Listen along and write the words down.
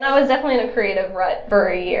was definitely in a creative rut for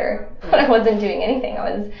a year when I wasn't doing anything.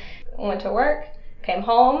 Went to work, came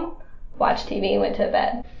home, watched TV, went to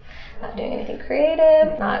bed. Not doing anything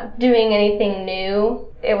creative, not doing anything new.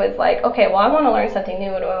 It was like, okay, well, I want to learn something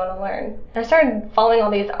new. What do I want to learn? And I started following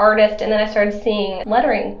all these artists, and then I started seeing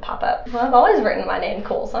lettering pop up. Well, I've always written my name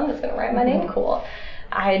cool, so I'm just going to write my name cool.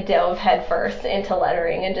 I dove headfirst into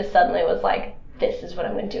lettering and just suddenly was like, this is what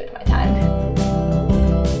I'm going to do with my time.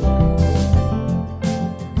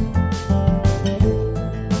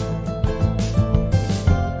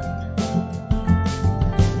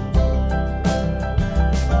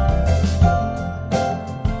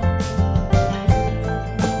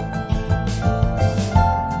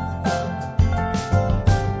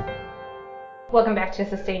 Welcome back to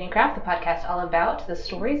Sustaining Craft, the podcast all about the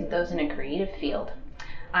stories of those in a creative field.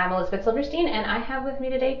 I'm Elizabeth Silverstein, and I have with me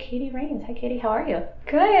today Katie Rains. Hi, Katie. How are you?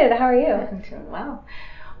 Good. How are you? I'm doing well.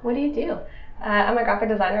 What do you do? I'm a graphic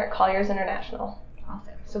designer at Colliers International.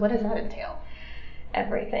 Awesome. So what does that entail?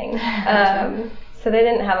 Everything. So they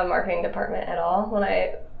didn't have a marketing department at all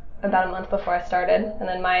about a month before I started, and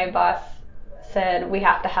then my boss said we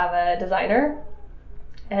have to have a designer.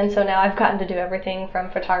 And so now I've gotten to do everything from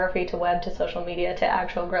photography to web to social media to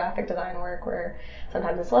actual graphic design work, where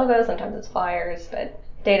sometimes it's logos, sometimes it's flyers, but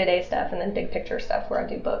day-to-day stuff, and then big picture stuff where I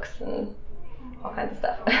do books and all kinds of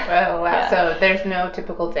stuff. Oh, wow. Yeah. So there's no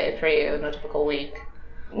typical day for you, no typical week?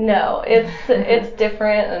 No, it's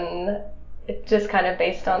different, and it's just kind of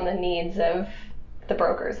based on the needs of the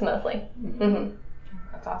brokers mostly. Mm-hmm.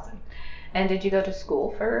 That's awesome. And did you go to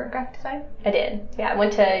school for graphic design? I did. Yeah, I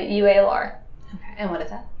went to UALR. Okay. And what is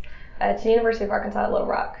that? It's the University of Arkansas at Little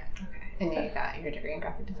Rock. Okay. And you got your degree in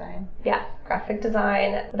graphic design? Yeah, graphic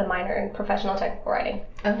design with a minor in professional technical writing.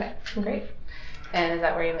 Okay, great. And is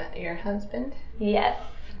that where you met your husband? Yes.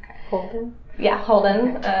 Okay. Holden? Yeah,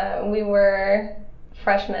 Holden. Okay. We were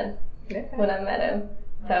freshmen Okay. when I met him.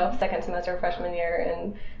 So second semester freshman year,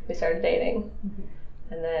 and we started dating.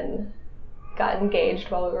 Mm-hmm. And then got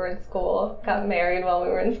engaged while we were in school, got married while we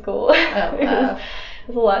were in school. Oh, wow. It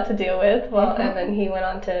was a lot to deal with. Well, and then he went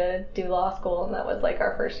on to do law school, and that was like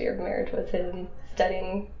our first year of marriage was him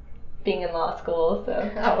studying, being in law school.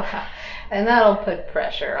 So. Oh, wow. And that'll put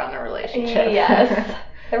pressure on a relationship. Yes.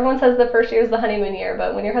 Everyone says the first year is the honeymoon year,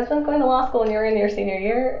 but when your husband's going to law school and you're in your senior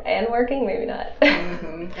year and working, maybe not.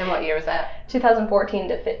 Mm-hmm. And what year was that? 2014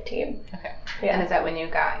 to 15. Okay. Yeah. And is that when you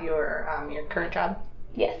got your current job?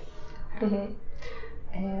 Yes. Mm-hmm.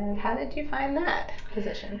 And how did you find that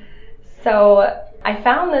position? So I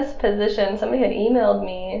found this position. Somebody had emailed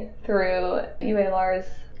me through UALR's,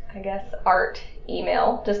 I guess, art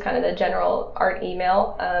email, just kind of the general art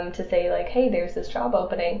email, to say like, hey, there's this job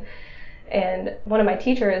opening. And one of my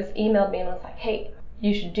teachers emailed me and was like, hey,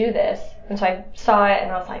 you should do this. And so I saw it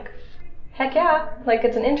and I was like, heck yeah, like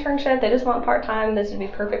it's an internship. They just want part-time. This would be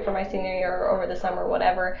perfect for my senior year or over the summer,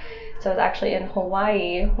 whatever. So I was actually in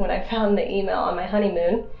Hawaii when I found the email on my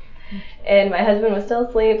honeymoon. And my husband was still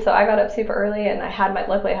asleep, so I got up super early, and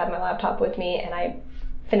luckily I had my laptop with me, and I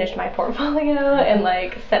finished my portfolio and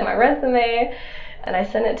like sent my resume, and I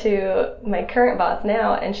sent it to my current boss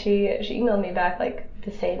now, and she emailed me back like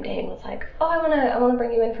the same day and was like, oh, I wanna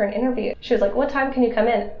bring you in for an interview. She was like, what time can you come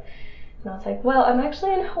in? And I was like, well, I'm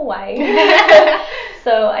actually in Hawaii,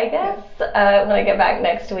 so I guess when I get back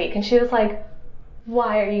next week. And she was like,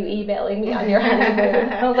 why are you emailing me on your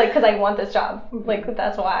honeymoon? I was like, because I want this job. Like,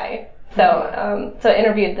 that's why. So I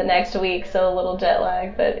interviewed the next week, so a little jet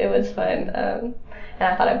lag, but it was fun. And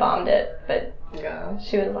I thought I bombed it, but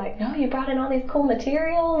she was like, no, you brought in all these cool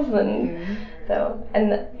materials. And so,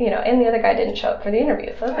 and the other guy didn't show up for the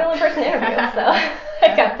interview, so I was the only person interviewed, so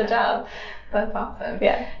I got the job. That's awesome.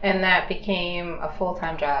 Yeah. And that became a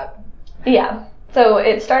full-time job. Yeah. So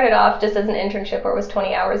it started off just as an internship where it was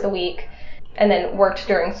 20 hours a week, and then worked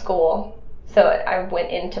during school. So I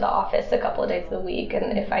went into the office a couple of days of the week,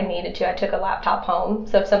 and if I needed to, I took a laptop home.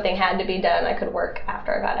 So if something had to be done, I could work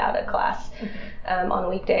after I got out of class on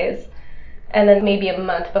weekdays. And then maybe a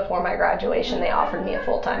month before my graduation, they offered me a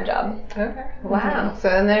full-time job. Okay. Wow. So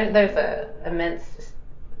then there's a immense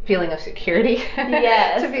feeling of security.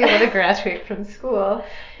 Yes. To be able to graduate from school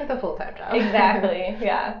with a full-time job. Exactly.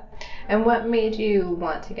 Yeah. And what made you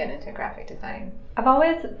want to get into graphic design? I've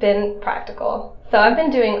always been practical. So I've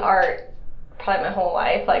been doing art probably my whole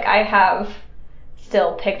life. Like I have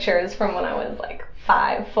still pictures from when I was like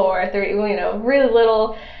 5, 4, 3, really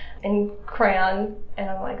little in crayon. And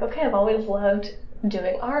I'm like, okay, I've always loved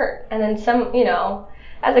doing art. And then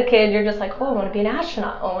as a kid, you're just like, oh, I want to be an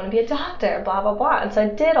astronaut. Oh, I want to be a doctor, blah, blah, blah. And so I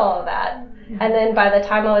did all of that. And then by the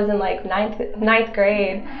time I was in like ninth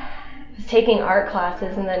grade, was taking art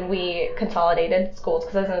classes, and then we consolidated schools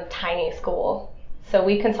because I was in a tiny school. So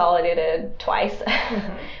we consolidated twice,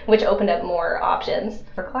 which opened up more options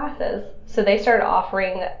for classes. So they started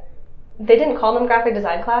offering, they didn't call them graphic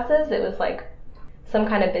design classes. It was like some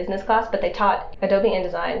kind of business class, but they taught Adobe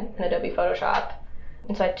InDesign and Adobe Photoshop.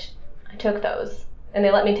 And so I took those. And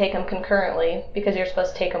they let me take them concurrently because you're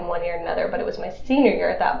supposed to take them one year and another. But it was my senior year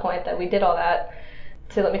at that point that we did all that.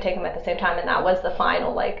 So let me take them at the same time. And that was the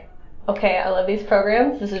final, like, okay, I love these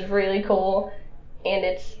programs. This is really cool.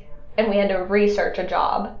 And we had to research a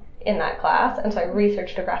job in that class. And so I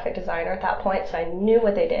researched a graphic designer at that point. So I knew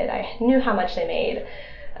what they did. I knew how much they made.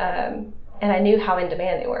 And I knew how in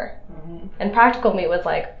demand they were. Mm-hmm. And practical me was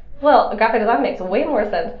like, well, graphic design makes way more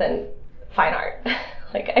sense than fine art.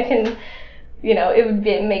 Like I can, it would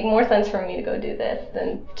make more sense for me to go do this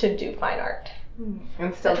than to do fine art.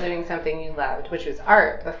 And still doing something you loved, which was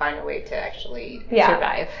art, but find a way to actually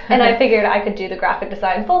survive. And I figured I could do the graphic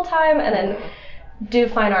design full time and then do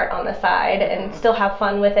fine art on the side and still have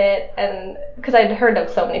fun with it. And because I'd heard of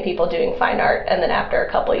so many people doing fine art, and then after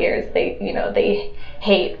a couple of years, they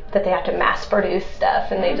hate that they have to mass produce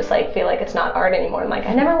stuff, and they just like feel like it's not art anymore. I'm like,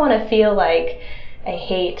 I never want to feel like I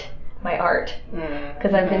hate my art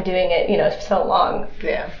because I've been doing it, for so long.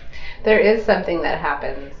 Yeah. There is something that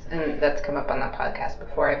happens, and that's come up on the podcast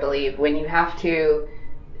before, I believe, when you have to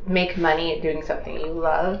make money at doing something you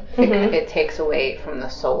love, it takes away from the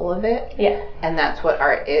soul of it. Yeah. And that's what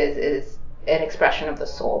art is an expression of the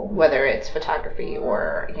soul, whether it's photography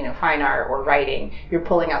or, fine art or writing. You're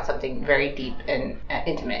pulling out something very deep and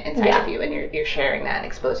intimate inside of you, and you're sharing that and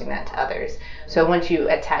exposing that to others. So once you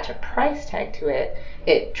attach a price tag to it,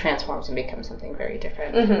 it transforms and becomes something very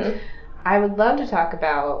different. I would love to talk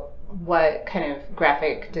about what kind of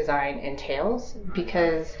graphic design entails,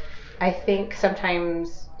 because I think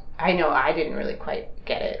sometimes, I know I didn't really quite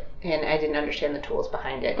get it, and I didn't understand the tools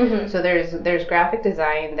behind it. So there's graphic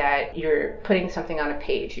design that you're putting something on a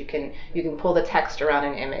page. You can pull the text around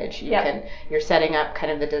an image. You're setting up kind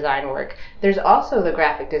of the design work. There's also the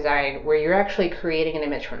graphic design where you're actually creating an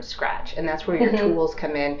image from scratch, and that's where your tools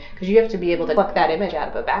come in, because you have to be able to pluck that image out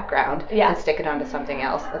of a background and stick it onto something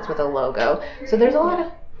else. That's with a logo. So there's a lot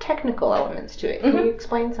of technical elements to it. Can you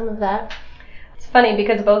explain some of that? It's funny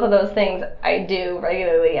because both of those things I do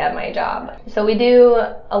regularly at my job. So we do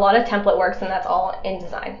a lot of template works, and that's all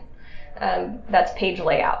InDesign. That's page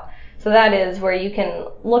layout. So that is where you can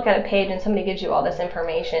look at a page and somebody gives you all this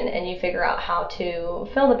information and you figure out how to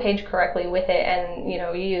fill the page correctly with it, and you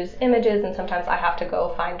use images, and sometimes I have to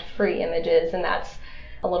go find free images, and that's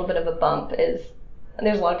a little bit of a bump.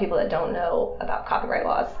 There's a lot of people that don't know about copyright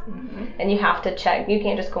laws, and you have to check. You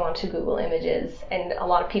can't just go onto Google Images, and a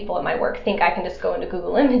lot of people at my work think I can just go into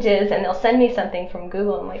Google Images and they'll send me something from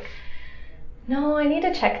Google. I'm like, no, I need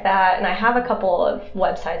to check that. And I have a couple of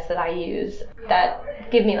websites that I use that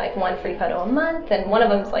give me like one free photo a month, and one of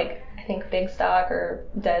them's like, I think Big Stock or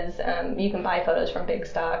does, you can buy photos from Big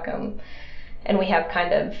Stock, and we have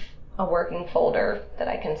kind of a working folder that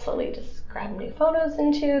I can slowly just grab new photos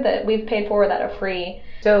into that we've paid for that are free.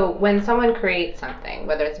 So when someone creates something,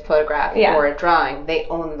 whether it's a photograph or a drawing, they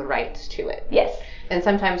own the rights to it. Yes. And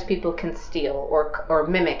sometimes people can steal or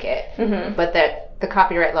mimic it, but that the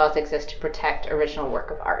copyright laws exist to protect original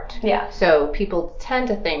work of art. Yeah. So people tend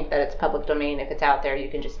to think that it's public domain. If it's out there, you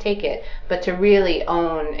can just take it. But to really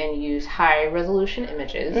own and use high resolution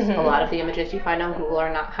images, a lot of the images you find on Google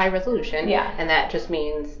are not high resolution. Yeah. And that just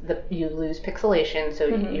means that you lose pixelation, so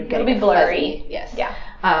you're getting It'll be blurry. Fuzzy. Yes. Yeah.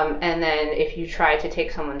 And then if you try to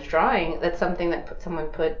take someone's drawing, that's something that someone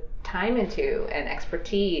put time into and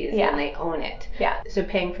expertise, and they own it. Yeah. So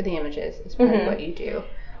paying for the images is part of what you do.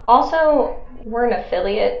 Also, we're an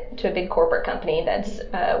affiliate to a big corporate company that's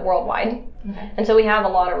worldwide. And so we have a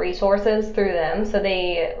lot of resources through them. So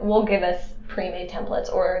they will give us pre-made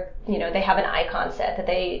templates, or they have an icon set that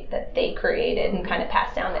they created and kind of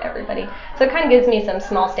pass down to everybody. So it kind of gives me some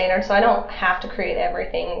small standards, so I don't have to create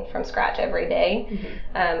everything from scratch every day.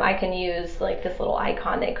 I can use like this little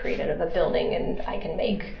icon they created of a building, and I can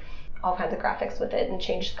make all kinds of graphics with it and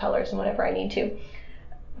change the colors and whatever I need to.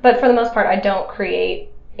 But for the most part, I don't create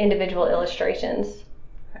individual illustrations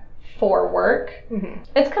for work.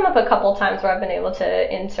 It's come up a couple times where I've been able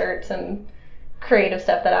to insert some creative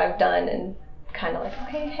stuff that I've done and kind of like,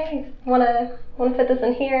 okay, hey, wanna fit this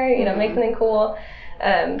in here, make something cool.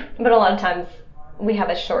 But a lot of times we have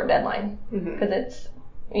a short deadline because it's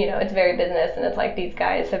it's very business, and it's like these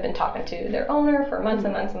guys have been talking to their owner for months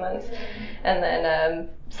and months and months, and then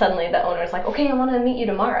suddenly the owner's like, okay, I want to meet you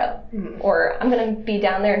tomorrow, or I'm gonna be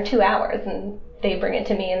down there in 2 hours, and they bring it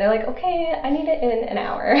to me and they're like, okay, I need it in an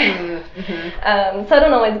hour. Mm-hmm. So I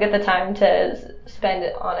don't always get the time to spend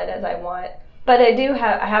it on it as I want. But I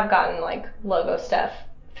have gotten like logo stuff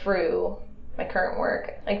through my current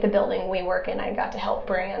work. Like the building we work in, I got to help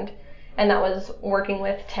brand. And that was working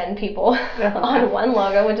with 10 people on one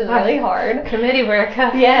logo, which is really hard. Committee work.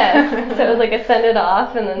 Yes. So it was like I send it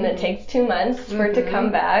off, and then it takes 2 months for it to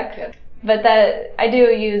come back. Yep. But that I do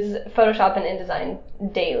use Photoshop and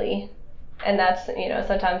InDesign daily. And that's,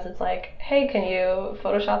 sometimes it's like, hey, can you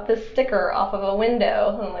Photoshop this sticker off of a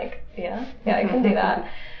window? And I'm like, yeah, I can do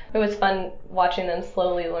that. It was fun watching them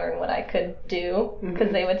slowly learn what I could do,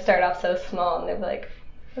 because they would start off so small, and they'd be like,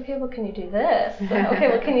 okay, well, can you do this? Okay,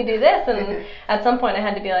 well, can you do this? And at some point I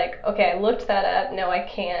had to be like, okay, I looked that up. No, I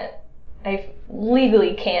can't. I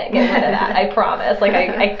legally can't get rid of that. I promise. Like,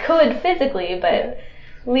 I could physically, but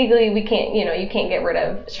legally we can't, you can't get rid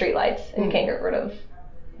of streetlights, and you can't get rid of,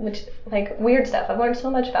 weird stuff. I've learned so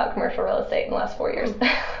much about commercial real estate in the last 4 years.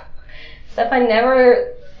 Stuff I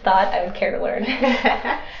never thought I would care to learn.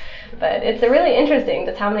 But it's really interesting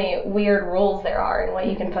just how many weird rules there are and what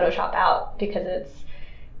you can Photoshop out, because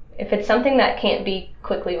if it's something that can't be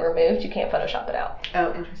quickly removed, you can't Photoshop it out.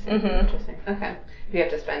 Oh, interesting. Interesting. Okay. You have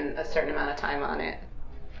to spend a certain amount of time on it.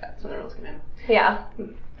 That's when the rules come in. Yeah.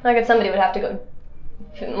 Like if somebody would have to go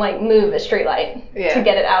move a street light to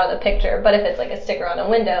get it out of the picture. But if it's like a sticker on a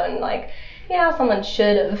window and someone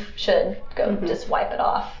should go just wipe it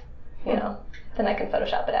off, then I can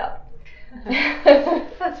Photoshop it out.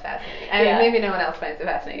 That's fascinating. I mean, maybe no one else finds it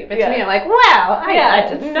fascinating, but to me, I'm like, wow, I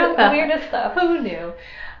didn't know that. Weirdest stuff. Who knew?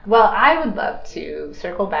 Well, I would love to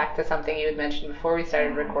circle back to something you had mentioned before we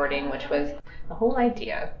started recording, which was the whole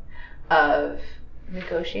idea of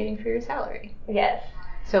negotiating for your salary. Yes.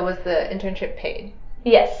 So was the internship paid?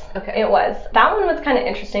 Yes, okay. It was. That one was kind of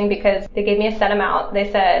interesting because they gave me a set amount.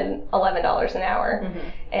 They said $11 an hour.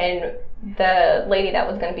 And the lady that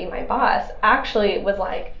was going to be my boss actually was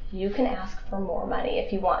like, you can ask for more money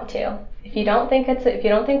if you want to. If you don't think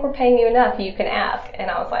we're paying you enough, you can ask. And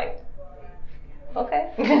I was like,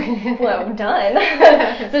 okay, well, I'm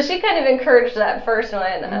done. So she kind of encouraged that first one.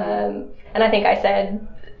 And I think I said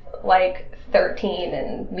 13,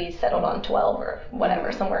 and we settled on 12 or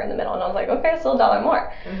whatever, somewhere in the middle. And I was like, okay, still $1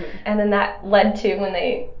 more. And then that led to when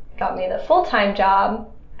they got me the full-time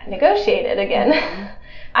job, I negotiated again.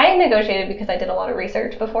 I negotiated because I did a lot of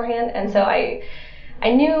research beforehand, and so I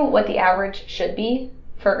knew what the average should be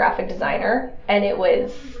for a graphic designer, and it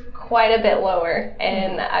was quite a bit lower,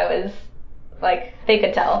 and I was they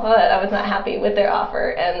could tell that I was not happy with their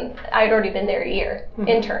offer, and I'd already been there a year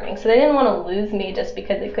interning, so they didn't want to lose me just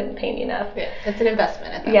because they couldn't pay me enough. Yeah, it's an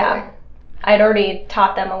investment at that point. I'd already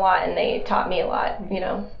taught them a lot, and they taught me a lot,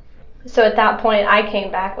 So at that point, I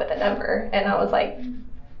came back with a number, and I was like,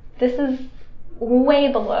 this is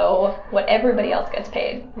way below what everybody else gets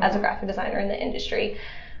paid as a graphic designer in the industry.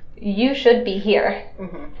 You should be here.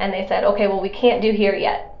 And they said, okay, well, we can't do here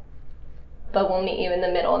yet, but we'll meet you in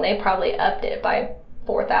the middle. And they probably upped it by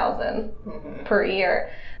 $4,000 per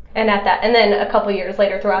year. And then a couple years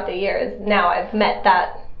later throughout the years, now I've met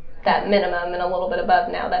that minimum and a little bit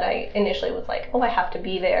above now that I initially was like, oh, I have to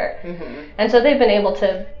be there. And so they've been able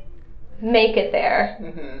to make it there,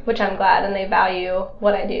 which I'm glad, and they value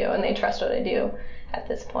what I do and they trust what I do at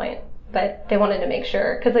this point. But they wanted to make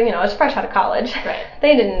sure, because I was fresh out of college. Right.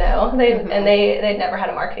 They didn't know. They'd never had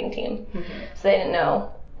a marketing team, so they didn't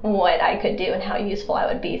know what I could do and how useful I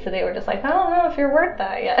would be. So they were just like, I don't know if you're worth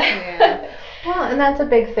that yet. Yeah. Well, and that's a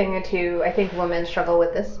big thing too. I think women struggle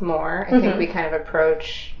with this more. I think we kind of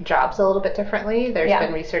approach jobs a little bit differently. There's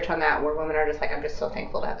been research on that where women are just like, I'm just so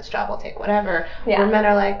thankful to have this job. I'll take whatever. Where men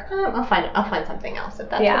are like, I'll find something else.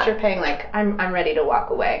 If that's what you're paying, I'm ready to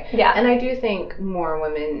walk away. Yeah. And I do think more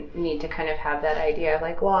women need to kind of have that idea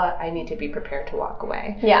of well, I need to be prepared to walk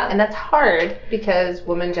away. Yeah. And that's hard because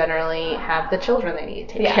women generally have the children they need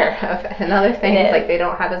to take care of and other things. They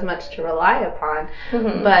don't have as much to rely upon.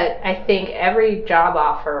 But I think every job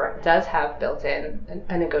offer does have built in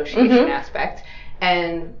a negotiation aspect,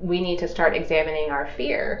 and we need to start examining our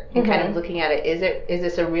fear and kind of looking at it. Is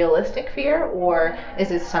this a realistic fear, or is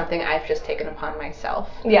this something I've just taken upon myself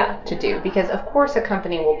to do? Because of course a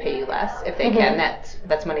company will pay you less if they can.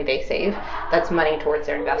 That's money they save. That's money towards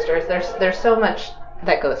their investors. There's so much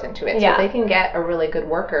that goes into it. So if they can get a really good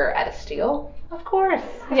worker at a steal, of course,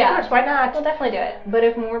 why not? We'll definitely do it. But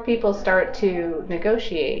if more people start to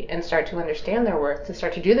negotiate and start to understand their worth, to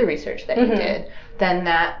start to do the research that you did, then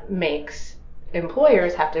that makes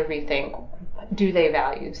employers have to rethink, do they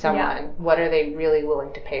value someone? Yeah. What are they really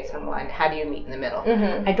willing to pay someone? How do you meet in the middle?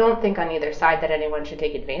 Mm-hmm. I don't think on either side that anyone should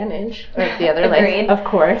take advantage of the other. Agreed. Of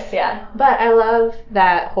course. Yeah. But I love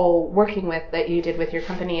that whole working with that you did with your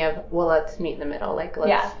company of, well, let's meet in the middle. Like,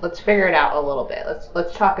 let's figure it out a little bit.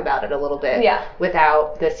 Let's talk about it a little bit. Yeah.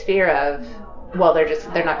 Without this fear of, well, they're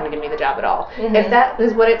not going to give me the job at all. Mm-hmm. If that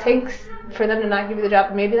is what it takes for them to not give you the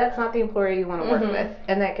job, maybe that's not the employer you want to work with.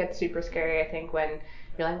 And that gets super scary, I think, when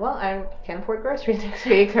you're like, well, I can't afford groceries next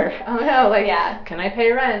week, or, oh no, like, can I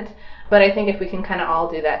pay rent? But I think if we can kind of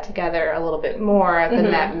all do that together a little bit more,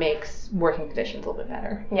 then that makes working conditions a little bit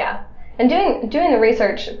better. Yeah. And doing the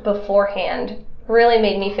research beforehand really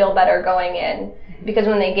made me feel better going in, because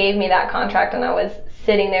when they gave me that contract and I was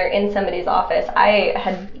sitting there in somebody's office, I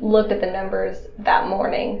had looked at the numbers that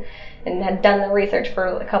morning and had done the research for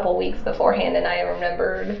a couple weeks beforehand, and I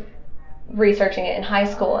remembered researching it in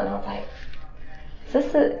high school, and I was like, this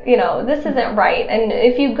isn't right. And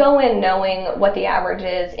if you go in knowing what the average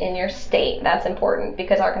is in your state, that's important,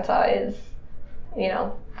 because Arkansas is,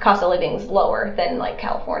 cost of living is lower than like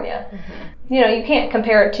California. Mm-hmm. You can't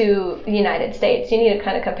compare it to the United States. You need to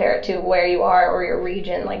kind of compare it to where you are or your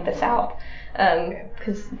region, like the South,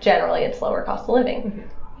 because generally it's lower cost of living.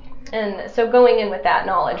 Mm-hmm. And so going in with that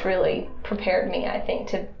knowledge really prepared me, I think,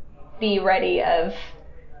 to be ready of,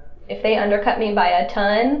 if they undercut me by a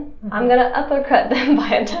ton, I'm going to uppercut them by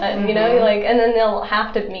a ton, and then they'll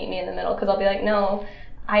have to meet me in the middle, because I'll be like, no,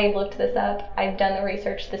 I looked this up. I've done the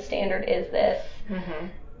research. The standard is this. Mm-hmm.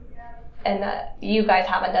 And you guys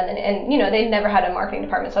haven't done it. And, they'd never had a marketing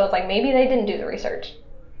department. So I was like, maybe they didn't do the research.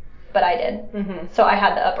 But I did. Mm-hmm. So I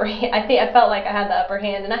had the upper hand. I felt like I had the upper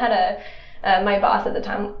hand. And I had my boss at the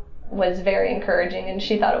time was very encouraging, and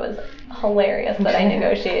she thought it was hilarious that I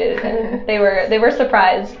negotiated, and they were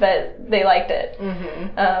surprised, but they liked it.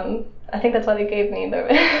 Mm-hmm. I think that's why they gave me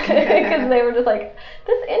because they were just like,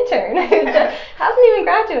 this intern hasn't even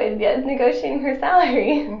graduated yet, is negotiating her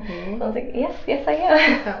salary. Mm-hmm. So I was like, yes I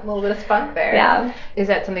am. A little bit of spunk there. Yeah. Is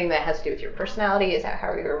that something that has to do with your personality? Is that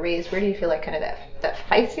how you were raised? Where do you feel like kind of that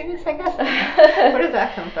feistiness, I guess? Where does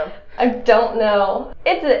that come from? I don't know.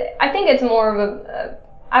 I think it's more of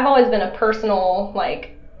I've always been a personal,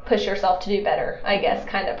 like, push yourself to do better, I guess,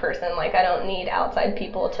 kind of person. Like, I don't need outside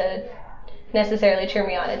people to necessarily cheer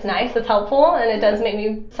me on. It's nice, it's helpful, and it does make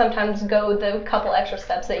me sometimes go the couple extra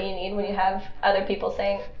steps that you need when you have other people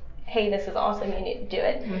saying, hey, this is awesome, you need to do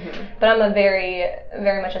it. Mm-hmm. But I'm a very,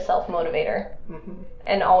 very much a self-motivator, mm-hmm.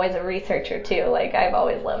 and always a researcher too. Like, I've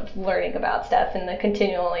always loved learning about stuff, and the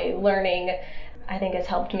continually learning, I think, has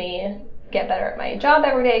helped me get better at my job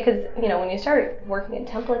every day, because when you start working in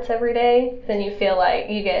templates every day, then you feel like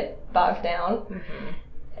you get bogged down. Mm-hmm.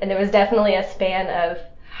 And there was definitely a span of,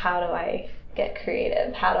 how do I get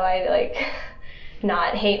creative? How do I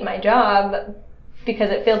not hate my job,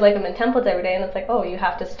 because it feels like I'm in templates every day, and it's like, oh, you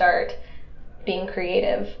have to start being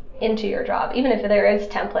creative into your job. Even if there is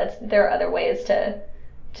templates, there are other ways to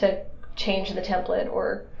change the template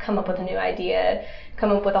or come up with a new idea,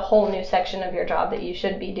 come up with a whole new section of your job that you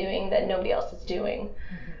should be doing that nobody else is doing.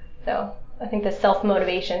 Mm-hmm. So I think the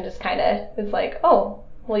self-motivation just kind of is like, oh,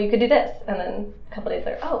 well, you could do this. And then a couple days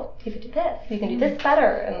later, oh, you could do this. You can do this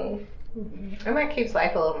better. And that keeps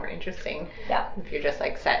life a little more interesting. Yeah. If you're just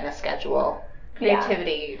set in a schedule.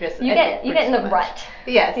 Creativity, you get in the rut.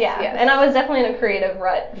 Yes. Yeah. And I was definitely in a creative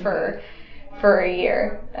rut for a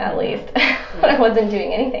year at least. When I wasn't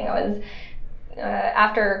doing anything. I was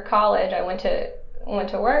after college, I went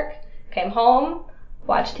to work, came home,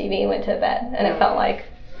 watched TV, went to bed, and it felt like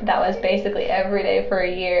that was basically every day for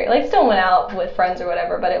a year. Like, still went out with friends or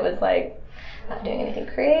whatever, but it was like not doing anything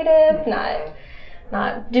creative,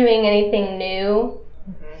 not doing anything new.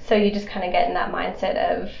 Mm-hmm. So you just kind of get in that mindset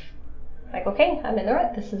of like, okay, I'm in the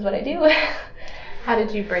rut. This is what I do. How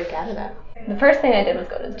did you break out of that? The first thing I did was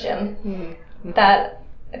go to the gym. Mm-hmm.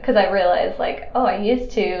 Because I realized, like, oh, I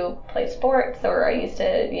used to play sports, or I used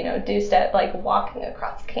to, do stuff like walking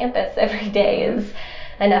across campus every day is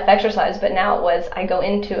enough exercise. But now it was, I go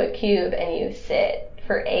into a cube and you sit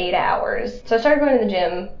for 8 hours. So I started going to the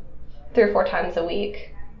gym 3 or 4 times a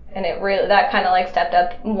week, and that kind of stepped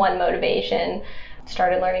up one motivation.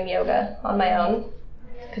 Started learning yoga on my own.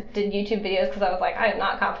 Did YouTube videos because I was like, I am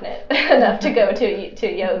not confident enough to go to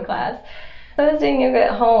a yoga class. So I was doing yoga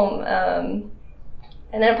at home,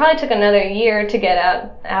 and then it probably took another year to get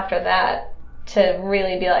out after that to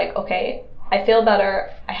really be like, okay, I feel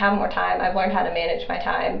better, I have more time, I've learned how to manage my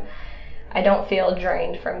time, I don't feel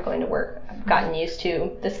drained from going to work. I've gotten used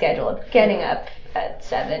to the schedule of getting up at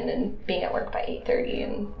 7 and being at work by 8:30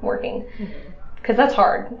 and working, because that's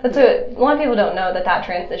hard. A lot of people don't know that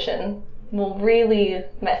transition will really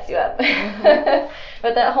mess you up.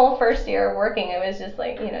 But that whole first year of working, it was just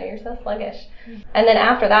like, you're so sluggish. And then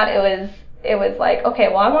after that, it was like, okay,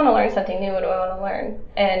 well, I want to learn something new. What do I want to learn?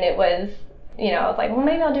 And it was, I was like, well,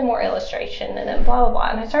 maybe I'll do more illustration, and then blah, blah, blah.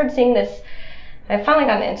 And I started seeing this. I finally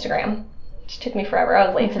got an Instagram, which took me forever. I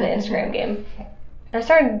was late to the Instagram game. And I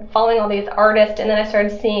started following all these artists, and then I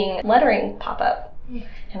started seeing lettering pop up.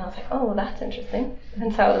 And I was like, oh, that's interesting.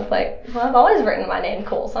 And so I was like, well, I've always written my name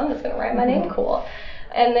cool, so I'm just going to write my name cool.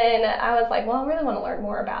 And then I was like, well, I really want to learn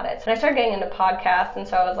more about it. So I started getting into podcasts, and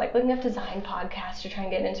so I was like looking up design podcasts to try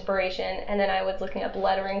and get inspiration. And then I was looking up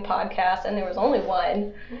lettering podcasts, and there was only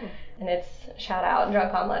one, and it's, shout out,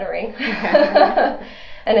 Drunk on Lettering.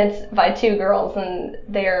 And it's by two girls, and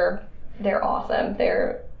they're awesome.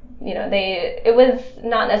 It was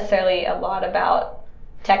not necessarily a lot about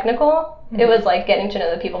technical. It was like getting to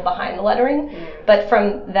know the people behind the lettering. But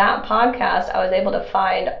from that podcast, I was able to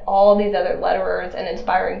find all these other letterers and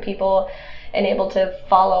inspiring people and able to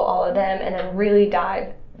follow all of them and then really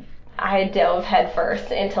I dove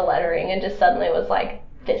headfirst into lettering and just suddenly was like,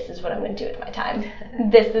 this is what I'm going to do with my time.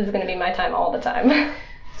 This is going to be my time all the time.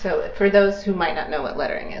 So for those who might not know what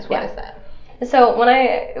lettering is, what is that? So when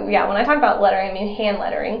I talk about lettering, I mean hand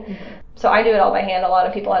lettering. So I do it all by hand. A lot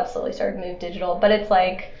of people have slowly started to move digital, but it's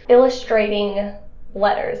like illustrating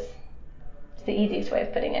letters. It's the easiest way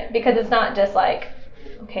of putting it, because it's not just like,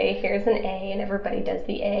 okay, here's an A and everybody does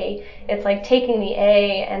the A. It's like taking the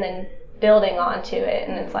A and then building onto it,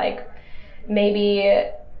 and it's like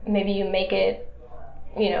maybe you make it,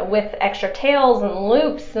 with extra tails and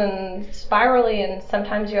loops and spirally, and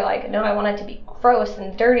sometimes you're like, no, I want it to be gross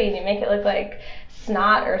and dirty, and you make it look like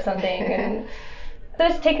snot or something. And so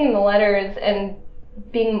it's taking the letters and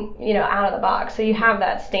being, out of the box. So you have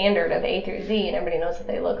that standard of A through Z, and everybody knows what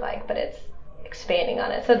they look like, but it's expanding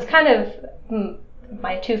on it. So it's kind of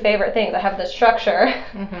my two favorite things. I have the structure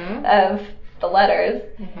of the letters,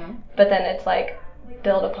 but then it's like,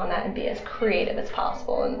 build upon that and be as creative as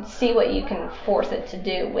possible and see what you can force it to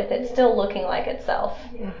do with it still looking like itself.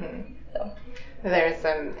 So. There's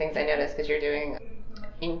some things I noticed because you're doing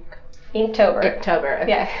Inktober. Okay.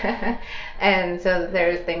 Yeah. And so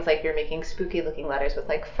there's things like you're making spooky looking letters with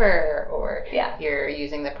like fur, or you're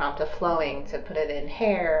using the prompt of flowing to put it in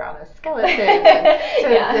hair on a skeleton. And so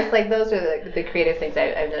it's just like those are the creative things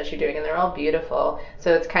I've noticed you're doing, and they're all beautiful.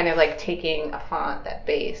 So it's kind of like taking a font, that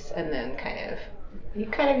base, and then you're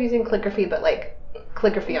kind of using calligraphy, but like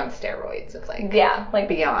calligraphy on steroids of like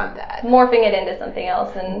beyond that, morphing it into something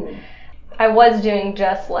else. And I was doing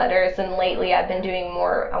just letters, and lately I've been doing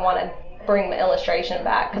more. I want to bring my illustration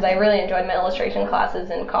back because I really enjoyed my illustration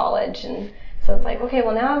classes in college, and so it's like, okay,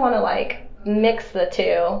 well now I want to like mix the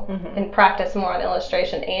two and practice more on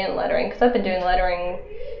illustration and lettering, because I've been doing lettering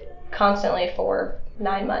constantly for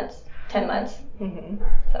 9 months, 10 months.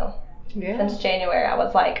 So since January, I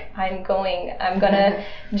was like, I'm gonna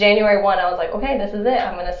January 1, I was like, okay, this is it.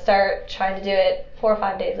 I'm gonna start trying to do it 4 or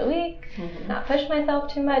 5 days a week, not push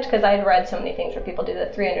myself too much, because I'd read so many things where people do the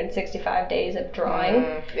 365 days of drawing,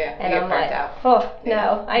 and I'm like, oh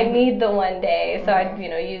no, I need the one day. So I'd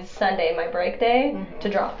use Sunday, my break day, to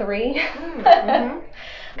draw 3.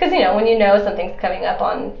 Because when you know something's coming up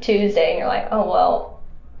on Tuesday, and you're like, oh well,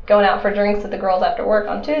 going out for drinks with the girls after work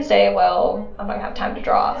on Tuesday, well, I'm not going to have time to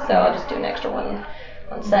draw, so I'll just do an extra one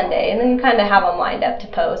on Sunday. And then you kind of have them lined up to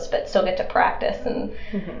post, but still get to practice. And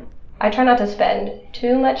I try not to spend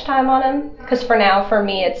too much time on them, because for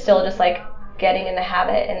me, it's still just like getting in the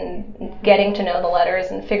habit and getting to know the letters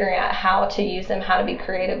and figuring out how to use them, how to be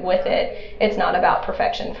creative with it. It's not about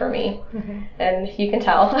perfection for me. And you can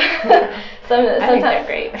tell. Sometimes they're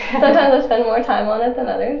great. Sometimes I spend more time on it than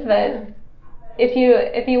others, but if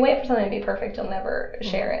you wait for something to be perfect, you'll never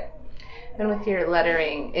share it. And with your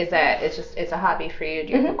lettering, it's a hobby for you?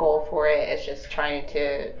 Do you have a goal for it? It's just trying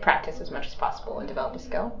to practice as much as possible and develop a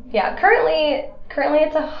skill? Yeah, currently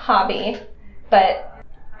it's a hobby, but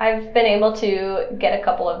I've been able to get a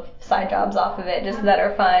couple of side jobs off of it just that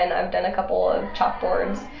are fun. I've done a couple of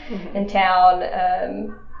chalkboards in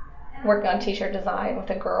town, working on t-shirt design with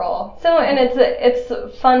a girl. So, and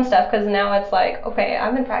it's fun stuff, because now it's like, okay,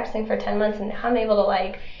 I've been practicing for 10 months and now I'm able to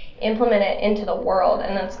like implement it into the world,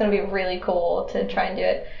 and it's going to be really cool to try and do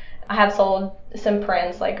it. I have sold some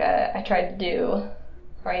prints, like I tried to do,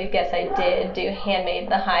 or I guess I did do Handmade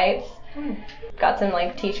the Heights. Got some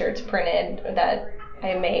like t-shirts printed that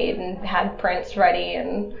I made and had prints ready,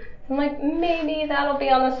 and I'm like, maybe that'll be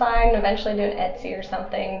on the side and eventually do an Etsy or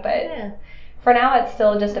something, but for now, it's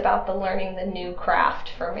still just about the learning the new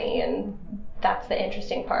craft for me, and that's the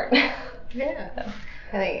interesting part. I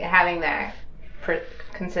think having that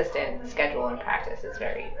consistent schedule and practice is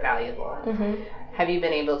very valuable. Mm-hmm. Have you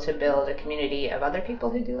been able to build a community of other people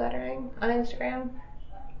who do lettering on Instagram?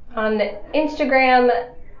 On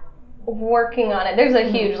Instagram, working on it. There's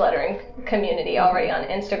a huge lettering community already on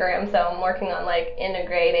Instagram, so I'm working on like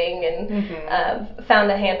integrating and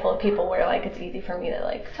found a handful of people where like it's easy for me to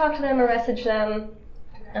like talk to them or message them.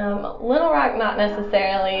 Little Rock, not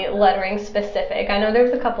necessarily lettering specific. I know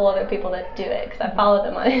there's a couple other people that do it because I follow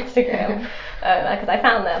them on Instagram because I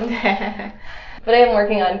found them. But I am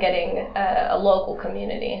working on getting a local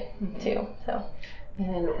community too. So.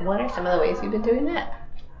 And what are some of the ways you've been doing that?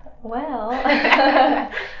 Well,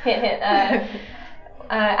 hint, hint.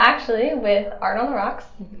 Actually, with Art on the Rocks,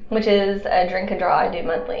 which is a drink and draw I do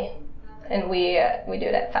monthly, and we do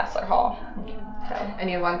it at Fassler Hall. So. And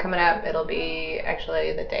you have one coming up. It'll be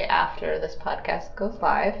actually the day after this podcast goes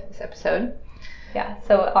live, this episode. Yeah,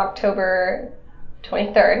 so October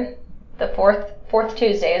 23rd, the fourth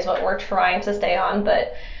Tuesday is what we're trying to stay on,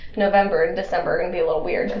 but November and December are going to be a little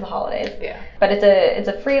weird because of holidays. Yeah. But it's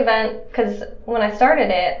a free event because when I started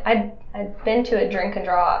it, I'd been to a drink and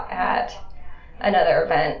draw at another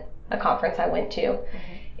event, a conference I went to,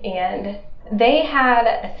 and they had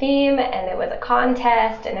a theme and it was a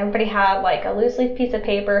contest and everybody had like a loose leaf piece of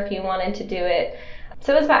paper if you wanted to do it.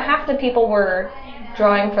 So it was about half the people were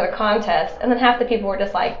drawing for the contest and then half the people were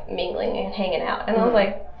just like mingling and hanging out. And I was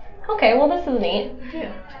like, okay, well this is neat.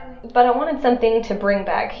 Yeah. But I wanted something to bring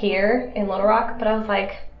back here in Little Rock, but I was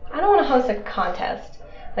like, I don't want to host a contest.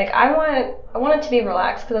 Like I want it to be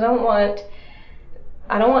relaxed because I don't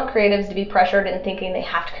want creatives to be pressured in thinking they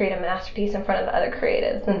have to create a masterpiece in front of other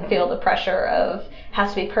creatives and feel the pressure of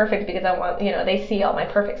has to be perfect because I want, they see all my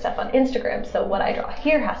perfect stuff on Instagram, so what I draw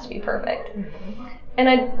here has to be perfect. And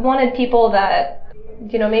I wanted people that,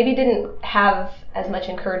 maybe didn't have as much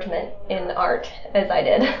encouragement in art as I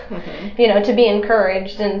did, to be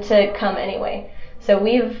encouraged and to come anyway. So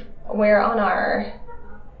we're on our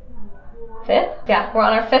fifth? Yeah, we're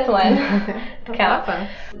on our fifth one. Count.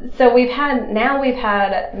 Awesome. So we've had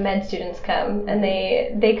med students come, and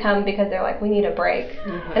they come because they're like, we need a break.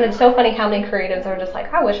 And it's so funny how many creatives are just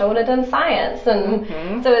like, I wish I would have done science.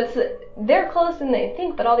 And so they're closer than they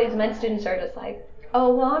think, but all these med students are just like,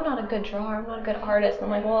 oh, well, I'm not a good drawer, I'm not a good artist. And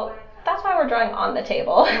I'm like, well, that's why we're drawing on the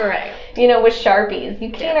table. Right. With Sharpies.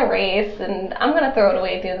 You can't erase, and I'm going to throw it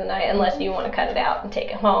away at the end of the night unless you want to cut it out and take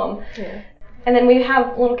it home. Yeah. And then we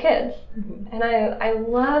have little kids. And I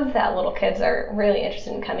love that little kids are really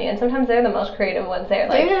interested in coming in. Sometimes they're the most creative ones there.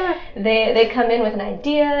 Like, they come in with an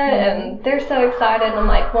idea, and they're so excited. And I'm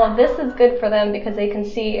like, well, this is good for them because they can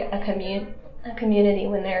see a community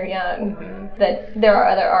when they're young, that there are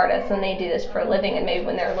other artists and they do this for a living, and maybe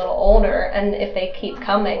when they're a little older, and if they keep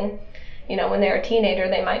coming, when they're a teenager,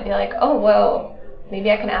 they might be like, oh, well,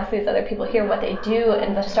 maybe I can ask these other people here what they do,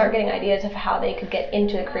 and they'll start getting ideas of how they could get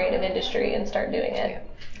into the creative industry and start doing it. Yeah.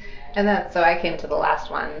 And so I came to the last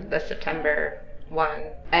one, the September one,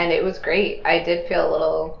 and it was great. I did feel a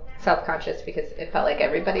little self-conscious because it felt like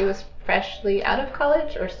everybody was freshly out of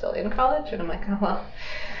college or still in college, and I'm like, oh, well,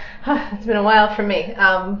 it's been a while for me.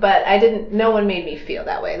 But no one made me feel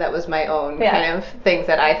that way. That was my own kind of things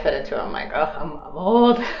that I fit into. I'm like, oh, I'm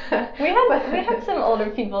old. We had some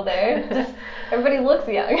older people there. Just everybody looks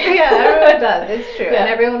young. Yeah, everyone does. It's true. Yeah. And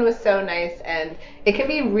everyone was so nice. And it can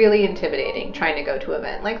be really intimidating trying to go to an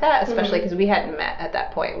event like that, especially because we hadn't met at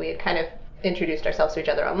that point. We had kind of introduced ourselves to each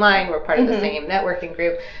other online. We're part of the same networking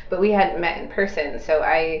group, but we hadn't met in person. So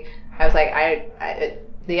I was like,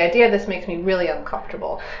 the idea of this makes me really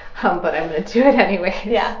uncomfortable, but I'm going to do it anyway.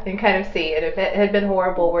 Yeah. And kind of see. And if it had been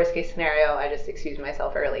horrible, worst case scenario, I just excused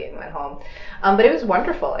myself early and went home. But it was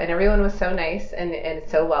wonderful, and everyone was so nice and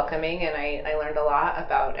so welcoming, and I learned a lot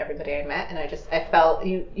about everybody I met, and I felt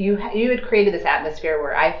you had created this atmosphere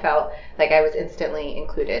where I felt like I was instantly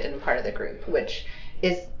included and part of the group, which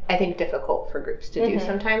is, I think, difficult for groups to do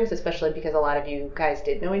sometimes, especially because a lot of you guys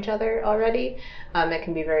did know each other already. It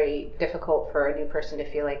can be very difficult for a new person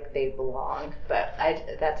to feel like they belong, but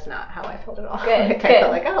that's not how I felt at all. Good. I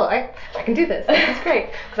felt like, oh, I can do this. This is great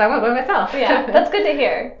because I went by myself. Yeah, that's good to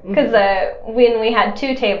hear. Because when we had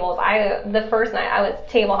two tables, the first night I was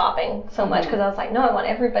table hopping so much because I was like, no, I want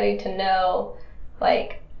everybody to know,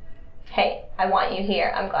 like, hey, I want you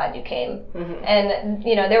here. I'm glad you came. And,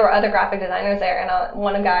 there were other graphic designers there, and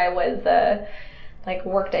one guy was,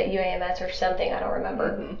 worked at UAMS or something, I don't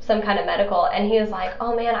remember, some kind of medical, and he was like,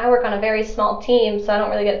 oh man, I work on a very small team, so I don't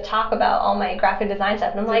really get to talk about all my graphic design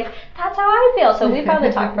stuff. And I'm like, that's how I feel. So we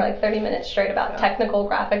probably talked for 30 minutes straight about technical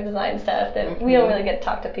graphic design stuff that we don't really get to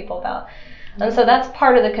talk to people about. And so that's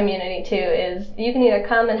part of the community too, is you can either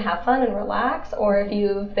come and have fun and relax, or if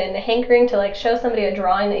you've been hankering to like show somebody a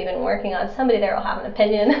drawing that you've been working on, somebody there will have an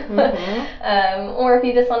opinion. Or if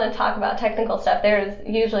you just want to talk about technical stuff, there's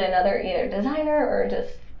usually another either designer or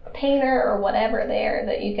just painter or whatever there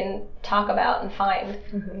that you can talk about and find.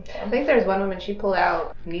 I think there's one woman, she pulled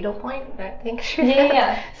out needlepoint, I think.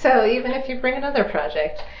 Yeah. So even if you bring another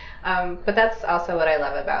project. But that's also what I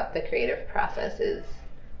love about the creative process is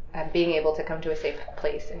being able to come to a safe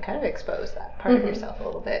place and kind of expose that part of yourself a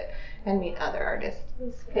little bit and meet other artists.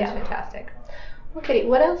 It's fantastic. Well, Kitty,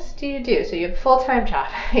 what else do you do? So you have a full-time job.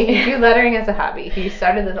 You do lettering as a hobby. You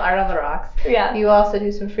started this Art on the Rocks. Yeah. You also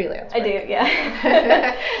do some freelance work. I do,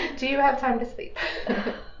 yeah. Do you have time to sleep?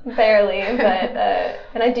 Barely, but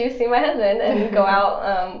and I do see my husband and go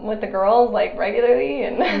out with the girls like regularly,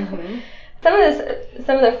 and some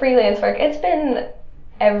of the freelance work, it's been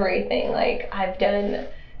everything. Like I've done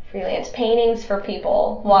freelance paintings for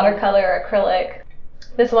people, watercolor, acrylic.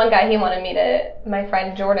 This one guy, he wanted me to, my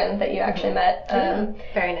friend Jordan that you actually met,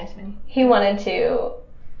 very nice man. He wanted to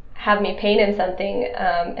have me paint him something,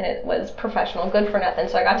 and it was professional, good for nothing.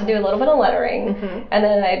 So I got to do a little bit of lettering, and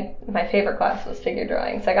then my favorite class was figure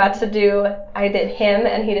drawing. So I did him,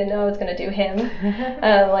 and he didn't know I was going to do him,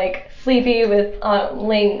 like sleepy with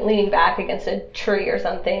leaning back against a tree or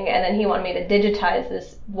something, and then he wanted me to digitize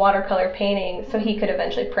this watercolor painting so he could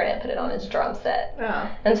eventually print it and put it on his drum set.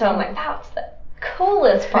 And so I'm like, that's the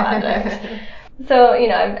coolest project. So,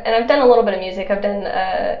 I've done a little bit of music. I've done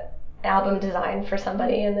album design for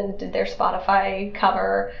somebody and then did their Spotify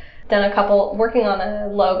cover, done a couple, working on a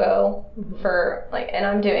logo for and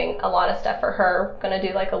I'm doing a lot of stuff for her, gonna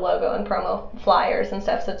do like a logo and promo flyers and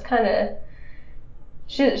stuff, so it's kind of,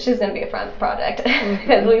 she's gonna be a fun project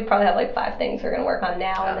because we probably have like 5 things we're gonna work on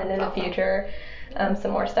now and then in the future some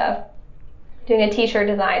more stuff. Doing a t-shirt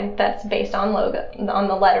design that's based on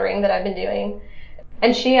the lettering that I've been doing.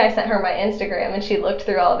 And I sent her my Instagram, and she looked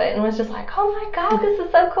through all of it and was just like, "Oh my God, this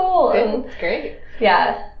is so cool!" And it's great.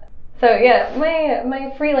 Yeah. So yeah,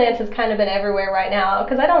 my freelance has kind of been everywhere right now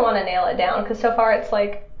because I don't want to nail it down. Because so far it's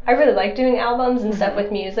like I really like doing albums and stuff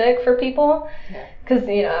with music for people. Because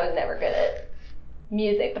I was never good at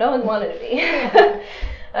music, but I always wanted to be.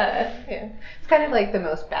 It's kind of like the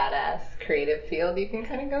most badass creative field you can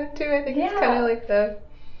kind of go into. I think it's kind of like the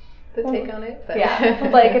take on it. But. Yeah,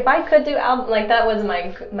 like if I could do album, like that was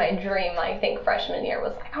my dream. I think freshman year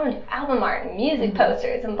was like I want to do album art and music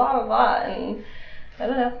posters and blah blah blah. And I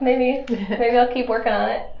don't know, maybe I'll keep working on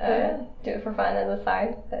it. Do it for fun on the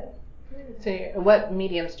side. But. So what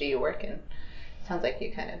mediums do you work in? Sounds like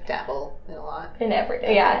you kind of dabble in a lot. In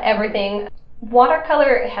everything, everything.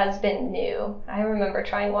 Watercolor has been new. I remember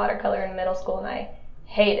trying watercolor in middle school and I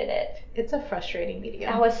hated it. It's a frustrating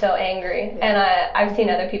medium. I was so angry. And I've seen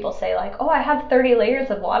other people say like, oh, I have 30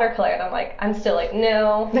 layers of watercolor. And I'm still like,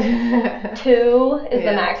 no, 2 is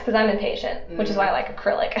the max because I'm impatient, which is why I like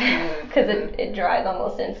acrylic because it dries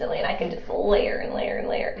almost instantly and I can just layer and layer and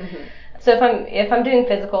layer. So if I'm doing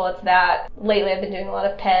physical, it's that. Lately I've been doing a lot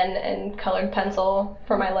of pen and colored pencil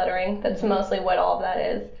for my lettering. That's mostly what all of that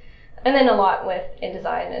is. And then a lot with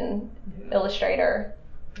InDesign and Illustrator.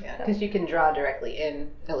 Yeah, because you can draw directly in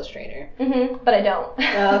Illustrator. But I don't.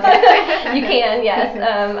 Oh, okay. You can, yes.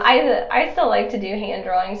 I still like to do hand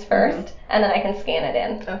drawings first, and then I can scan it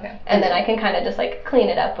in. Okay. And then I can kind of just like clean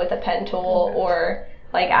it up with a pen tool or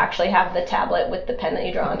like actually have the tablet with the pen that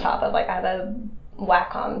you draw on top of. Like I have a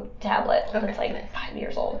Wacom tablet that's like 5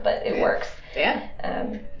 years old, but it works. Yeah.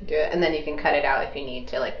 Do it, and then you can cut it out if you need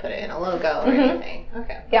to, like put it in a logo or anything.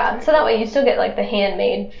 Okay. Yeah, so that way you still get like the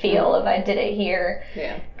handmade feel of I did it here.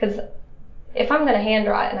 Yeah. Because if I'm going to hand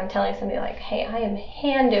draw it and I'm telling somebody like, hey, I am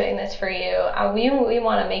hand doing this for you, we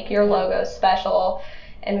want to make your logo special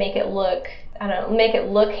and make it look, make it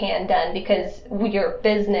look hand done because your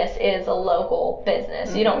business is a local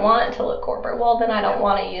business. You don't want it to look corporate. Well, then I don't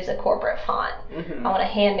want to use a corporate font. I want to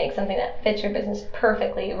hand make something that fits your business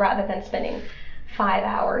perfectly rather than spending 5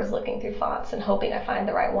 hours looking through fonts and hoping I find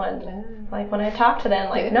the right one. Like when I talk to them,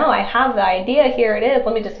 like, no, I have the idea, here it is,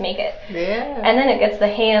 let me just make it. And then it gets the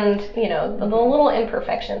hand, the little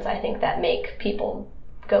imperfections I think that make people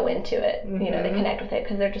go into it, they connect with it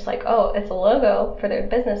because they're just like, oh, it's a logo for their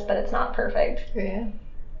business, but it's not perfect.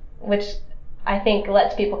 Which I think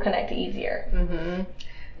lets people connect easier.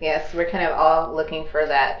 Yes, we're kind of all looking for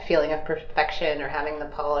that feeling of perfection or having the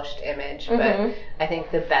polished image, but I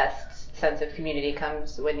think the best sense of community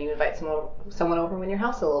comes when you invite someone over when your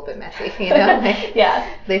house is a little bit messy,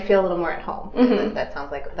 they feel a little more at home. And that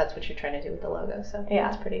sounds like that's what you're trying to do with the logo, so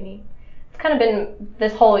that's pretty neat. It's kind of been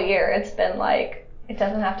this whole year, it's been like it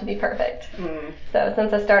doesn't have to be perfect. So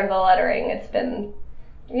since I started the lettering, it's been,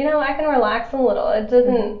 I can relax a little. It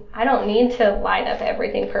doesn't, I don't need to line up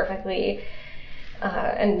everything perfectly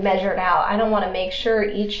and measure it out. I don't want to make sure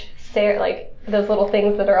each like those little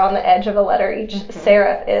things that are on the edge of a letter, each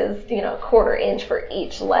serif is, 1/4 inch for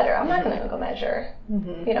each letter. I'm not going to go measure.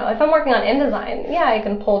 If I'm working on InDesign, I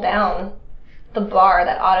can pull down the bar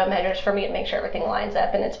that auto measures for me to make sure everything lines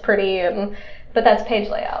up and it's pretty. But that's page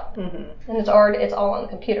layout, and it's all on the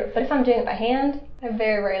computer. But if I'm doing it by hand, I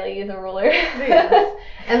very rarely use a ruler. Yes.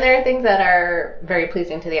 And there are things that are very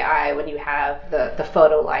pleasing to the eye when you have the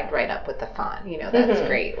photo lined right up with the font. That's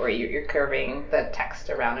great. Or you're curving the text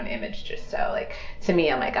around an image just so, like, to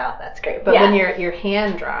me, oh my God, that's great. But when you're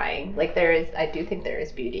hand drawing, like, I do think there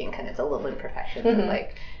is beauty in kind of the little imperfections of,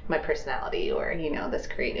 like, my personality or, this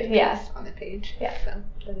creative piece on the page. Yeah. So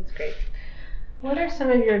that is great. What are some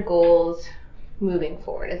of your goals moving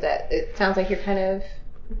forward? It sounds like you're kind of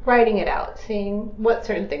writing it out, seeing what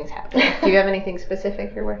certain things happen. Do you have anything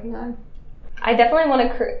specific you're working on? I definitely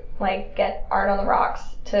want to get Art on the Rocks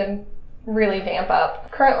to really vamp up.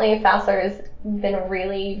 Currently, Fassler's been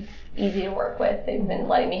really easy to work with. They've been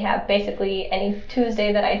letting me have basically any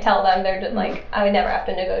Tuesday that I tell them. They're just like, I would never have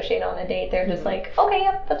to negotiate on a date. They're just like, okay,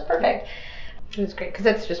 yep, that's perfect. It's great because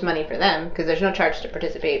that's just money for them because there's no charge to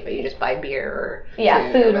participate, but you just buy beer or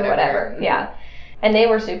food or whatever. Yeah. And they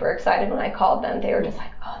were super excited when I called them. They were just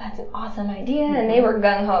like, oh, that's an awesome idea. And they were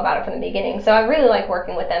gung-ho about it from the beginning. So I really like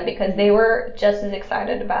working with them because they were just as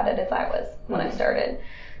excited about it as I was when I started.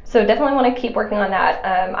 So definitely want to keep working on that.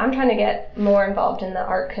 I'm trying to get more involved in the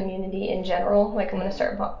art community in general. Like I'm going to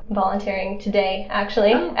start volunteering today,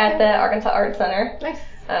 actually, at the Arkansas Art Center. Nice.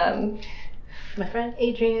 My friend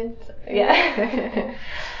Adrian. Yeah.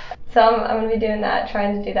 So I'm going to be doing that,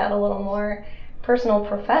 trying to do that a little more. Personal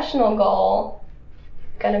professional goal,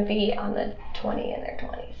 going to be on the 20 in their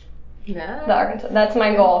 20s. Yeah. The Arkansas. That's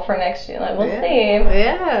my goal for next year. Like, we'll see.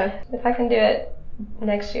 Yeah. If I can do it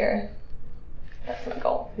next year, that's my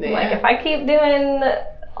goal. Yeah. Like, if I keep doing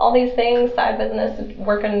all these things, side business,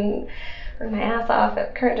 working my ass off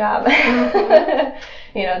at current job,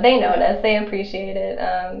 they notice, they appreciate it.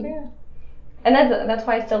 And that's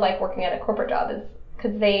why I still like working at a corporate job, is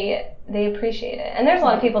because they appreciate it. And there's a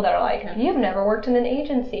lot of people that are like, you've never worked in an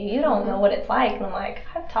agency, you don't know what it's like. And I'm like,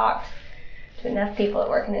 I've talked to enough people that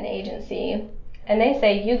work in an agency, and they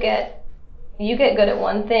say you get good at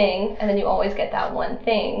one thing, and then you always get that one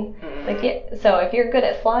thing. So if you're good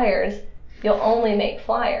at flyers, you'll only make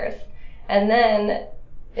flyers, and then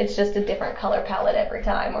it's just a different color palette every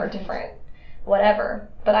time or different whatever.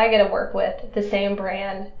 But I get to work with the same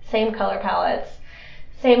brand, same color palettes,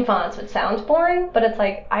 same fonts, which sounds boring, but it's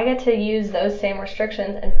like I get to use those same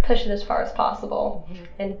restrictions and push it as far as possible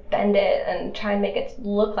and bend it and try and make it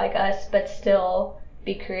look like us but still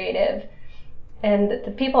be creative. And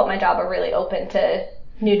the people at my job are really open to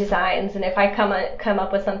new designs, and if I come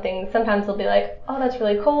up with something, sometimes they'll be like, oh, that's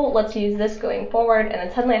really cool, let's use this going forward, and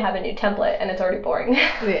then suddenly I have a new template and it's already boring.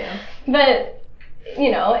 Yeah. But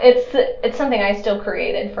it's something I still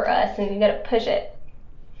created for us, and you gotta push it.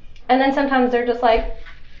 And then sometimes they're just like,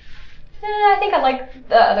 I think I like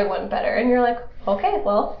the other one better. And you're like, okay,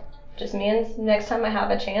 well, just means next time I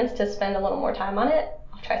have a chance to spend a little more time on it,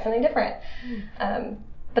 I'll try something different.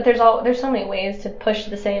 But there's so many ways to push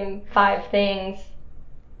the same 5 things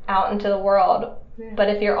out into the world. Yeah. But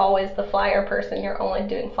if you're always the flyer person, you're only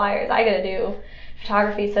doing flyers. I got to do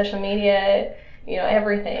photography, social media,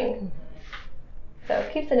 everything. So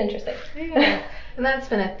it keeps it interesting. Yeah. And that's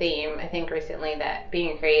been a theme, I think, recently, that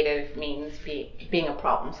being creative means being a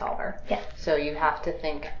problem solver. Yeah. So you do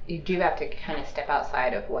have to kind of step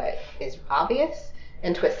outside of what is obvious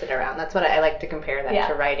and twist it around. That's what I like to compare that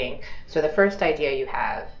to writing. So the first idea you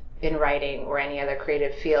have in writing or any other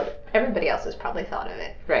creative field, everybody else has probably thought of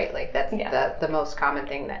it, right? Like that's the most common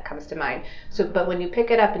thing that comes to mind. So, but when you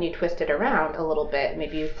pick it up and you twist it around a little bit,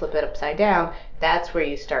 maybe you flip it upside down, that's where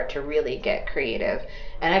you start to really get creative.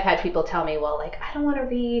 And I've had people tell me, well, like, I don't want to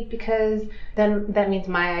read because then that means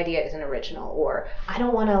my idea isn't original, or I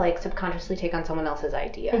don't want to like subconsciously take on someone else's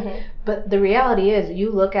idea. Mm-hmm. But the reality is,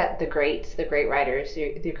 you look at the greats, the great writers,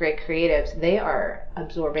 the great creatives, they are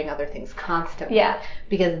absorbing other things constantly. Yeah.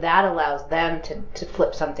 Because that allows them to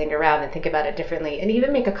flip something around and think about it differently and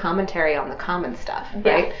even make a commentary on the common stuff,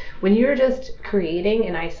 right? Yeah. When you're just creating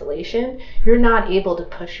in isolation, you're not able to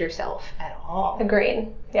push yourself at all. Agreed.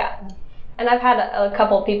 Yeah. And I've had a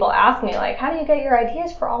couple of people ask me, like, how do you get your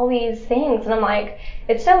ideas for all these things? And I'm like,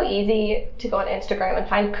 it's so easy to go on Instagram and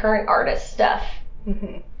find current artist stuff.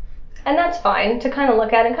 Mm-hmm. And that's fine to kind of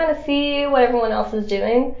look at and kind of see what everyone else is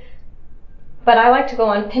doing. But I like to go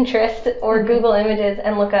on Pinterest or Google Images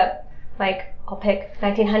and look up, like, I'll pick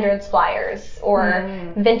 1900s flyers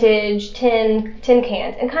or vintage tin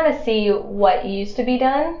cans and kind of see what used to be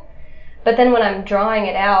done. But then when I'm drawing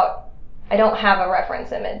it out, I don't have a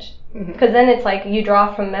reference image. Because then it's like you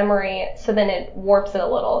draw from memory, so then it warps it a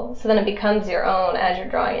little. So then it becomes your own as you're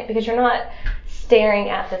drawing it, because you're not staring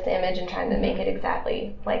at this image and trying to make it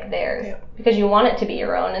exactly like theirs, because you want it to be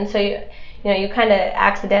your own. And so you kind of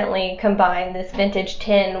accidentally combine this vintage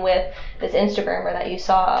tin with this Instagrammer that you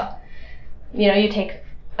saw. You take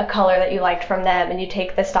a color that you liked from them and you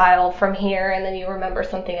take the style from here, and then you remember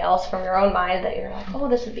something else from your own mind that you're like, oh,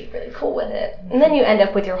 this would be really cool with it. And then you end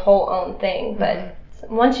up with your whole own thing. But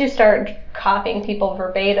once you start copying people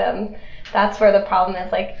verbatim, that's where the problem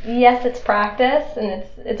is. Like, yes, it's practice and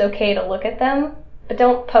it's okay to look at them, but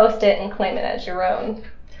don't post it and claim it as your own.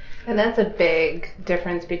 And that's a big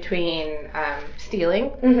difference between stealing,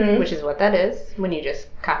 which is what that is, when you just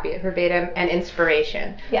copy it verbatim, and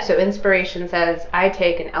inspiration. Yeah. So inspiration says, I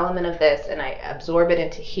take an element of this and I absorb it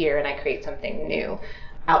into here and I create something new.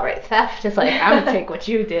 Outright theft is like, I'm going to take what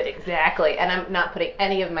you did exactly, and I'm not putting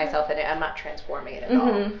any of myself in it. I'm not transforming it at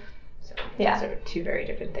all. So those are two very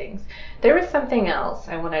different things. There was something else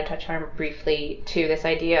I want to touch on briefly, too, this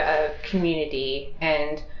idea of community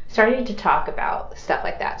and starting to talk about stuff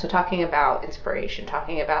like that. So talking about inspiration,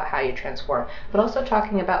 talking about how you transform, but also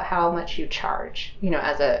talking about how much you charge,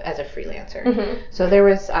 as a freelancer. So there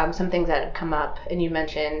was some things that have come up, and you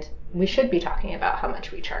mentioned we should be talking about how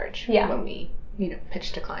much we charge when we,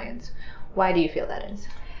 pitch to clients. Why do you feel that is?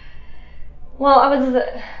 Well, I was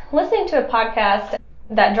listening to a podcast,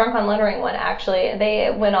 that Drunk on Lettering one, actually.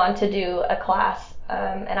 They went on to do a class,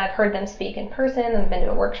 and I've heard them speak in person and been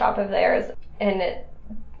to a workshop of theirs, and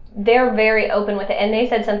they're very open with it. And they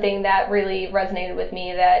said something that really resonated with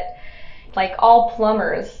me, that like all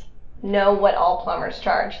plumbers know what all plumbers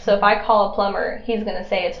charge. So if I call a plumber, he's going to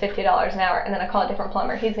say it's $50 an hour, and then I call a different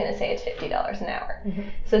plumber, he's going to say it's $50 an hour.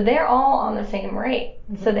 So they're all on the same rate.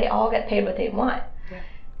 So they all get paid what they want.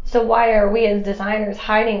 So why are we as designers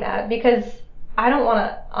hiding that? Because I don't want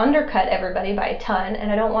to undercut everybody by a ton,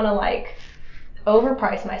 and I don't want to like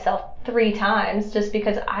overprice myself 3 times just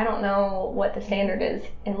because I don't know what the standard is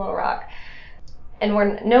in Little Rock. And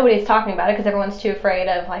nobody's talking about it because everyone's too afraid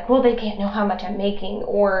of like, well, they can't know how much I'm making,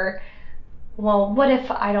 or, well, what if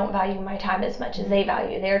I don't value my time as much as they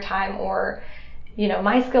value their time, or,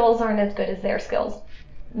 my skills aren't as good as their skills.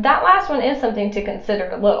 That last one is something to consider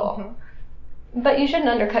a little. But you shouldn't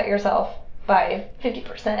undercut yourself by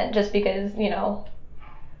 50% just because,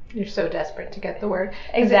 you're so desperate to get the work.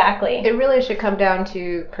 Exactly. It really should come down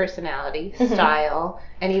to personality, style,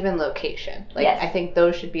 and even location. Like, I think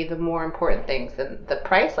those should be the more important things than the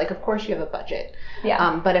price. Like, of course you have a budget.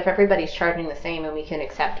 But if everybody's charging the same and we can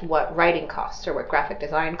accept what writing costs or what graphic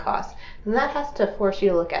design costs, then that has to force you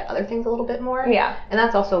to look at other things a little bit more. And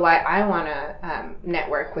that's also why I want to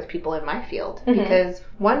network with people in my field, because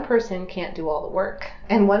one person can't do all the work,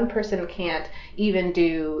 and one person can't even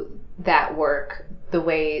do that work the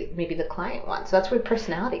way maybe the client wants. So that's where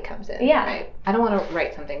personality comes in. Right? I don't want to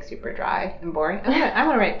write something super dry and boring. I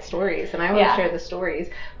want to write stories, and I want to share the stories.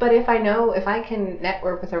 But if I can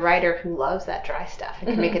network with a writer who loves that dry stuff and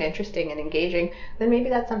can make it interesting and engaging, then maybe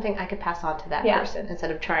that's something I could pass on to that person instead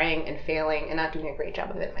of trying and failing and not doing a great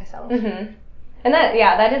job of it myself. And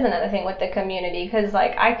that is another thing with the community, because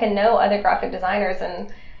like I can know other graphic designers,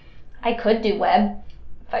 and I could do web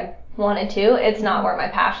if I wanted to. It's not where my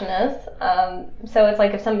passion is. So it's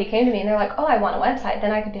like if somebody came to me and they're like, oh, I want a website,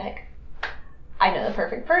 then I could be like, I know the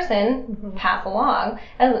perfect person, pass along.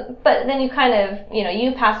 But then you kind of,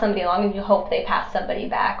 you pass somebody along and you hope they pass somebody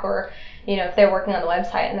back. Or, if they're working on the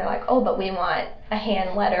website and they're like, oh, but we want a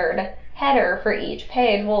hand-lettered header for each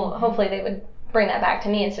page. Well, hopefully they would bring that back to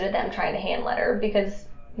me instead of them trying to hand-letter, because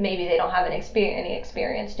maybe they don't have any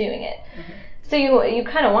experience doing it. So you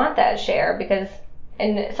kind of want that share, because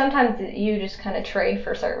and sometimes you just kind of trade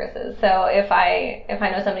for services. So if I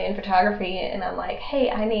know somebody in photography and I'm like, hey,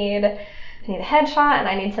 I need a headshot and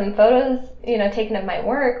I need some photos, taken of my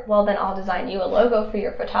work, well, then I'll design you a logo for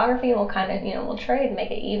your photography, and we'll kind of, we'll trade and make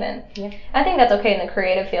it even. I think that's okay in the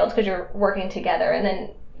creative fields because you're working together, and then,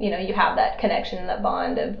 you have that connection and that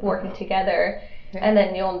bond of working together, and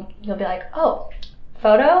then you'll be like, oh,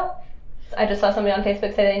 photo? I just saw somebody on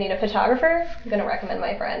Facebook say they need a photographer. I'm going to recommend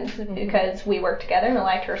my friend because we work together and I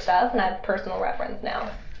liked her stuff and I have personal reference now.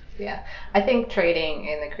 I think trading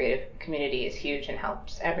in the creative community is huge and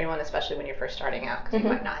helps everyone, especially when you're first starting out, because you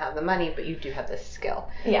might not have the money, but you do have the skill.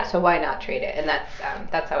 So why not trade it? And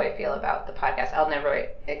that's how I feel about the podcast. I'll never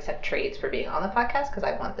accept trades for being on the podcast because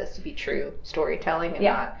I want this to be true storytelling and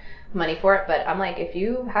not money for it, but I'm like, if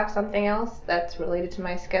you have something else that's related to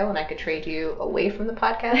my skill and I could trade you away from the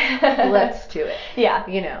podcast, let's do it. Yeah.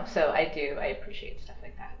 You know, so I appreciate stuff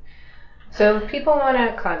like that. So if people want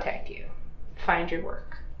to contact you, find your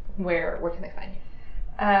work, where can they find you?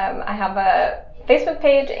 I have a Facebook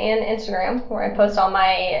page and Instagram where I post all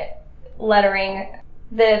my lettering.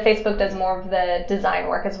 The Facebook does more of the design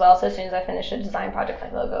work as well, so as soon as I finish a design project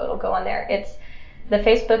like logo, it'll go on there. The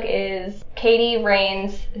Facebook is Katie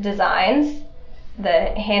Rains Designs.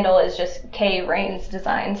 The handle is just K Rains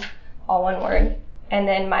Designs, all one word. And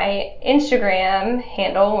then my Instagram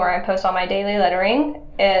handle, where I post all my daily lettering,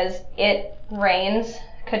 is It Rains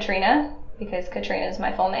Katrina, because Katrina is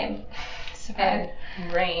my full name. So, and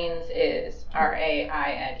Rains is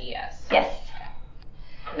R-A-I-N-E-S. Yes.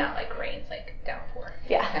 Not like rains, like downpour.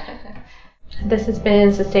 Yeah. This has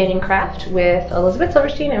been Sustaining Craft with Elizabeth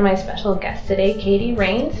Silverstein and my special guest today, Katie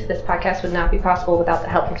Rains. This podcast would not be possible without the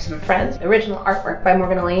help of some friends. Original artwork by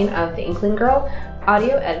Morgan Elaine of The Inkling Girl.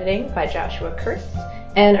 Audio editing by Joshua Kurtz.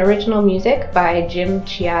 And original music by Jim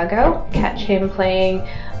Chiago. Catch him playing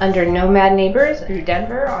under Nomad Neighbors through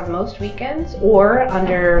Denver on most weekends, or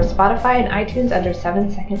under Spotify and iTunes under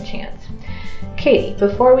 7 Second Chance. Katie,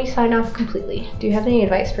 before we sign off completely, do you have any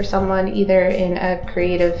advice for someone either in a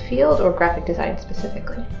creative field or graphic design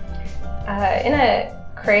specifically? In a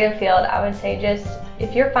creative field, I would say just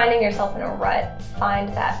if you're finding yourself in a rut, find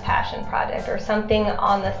that passion project or something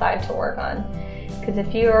on the side to work on. Because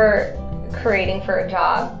if you're creating for a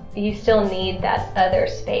job, you still need that other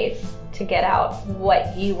space to get out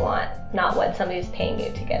what you want, not what somebody's paying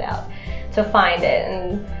you to get out. So find it,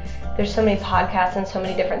 and there's so many podcasts and so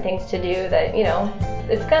many different things to do that, you know,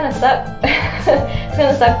 it's gonna suck. It's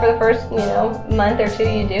gonna suck for the first, month or two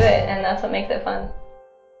you do it, and that's what makes it fun.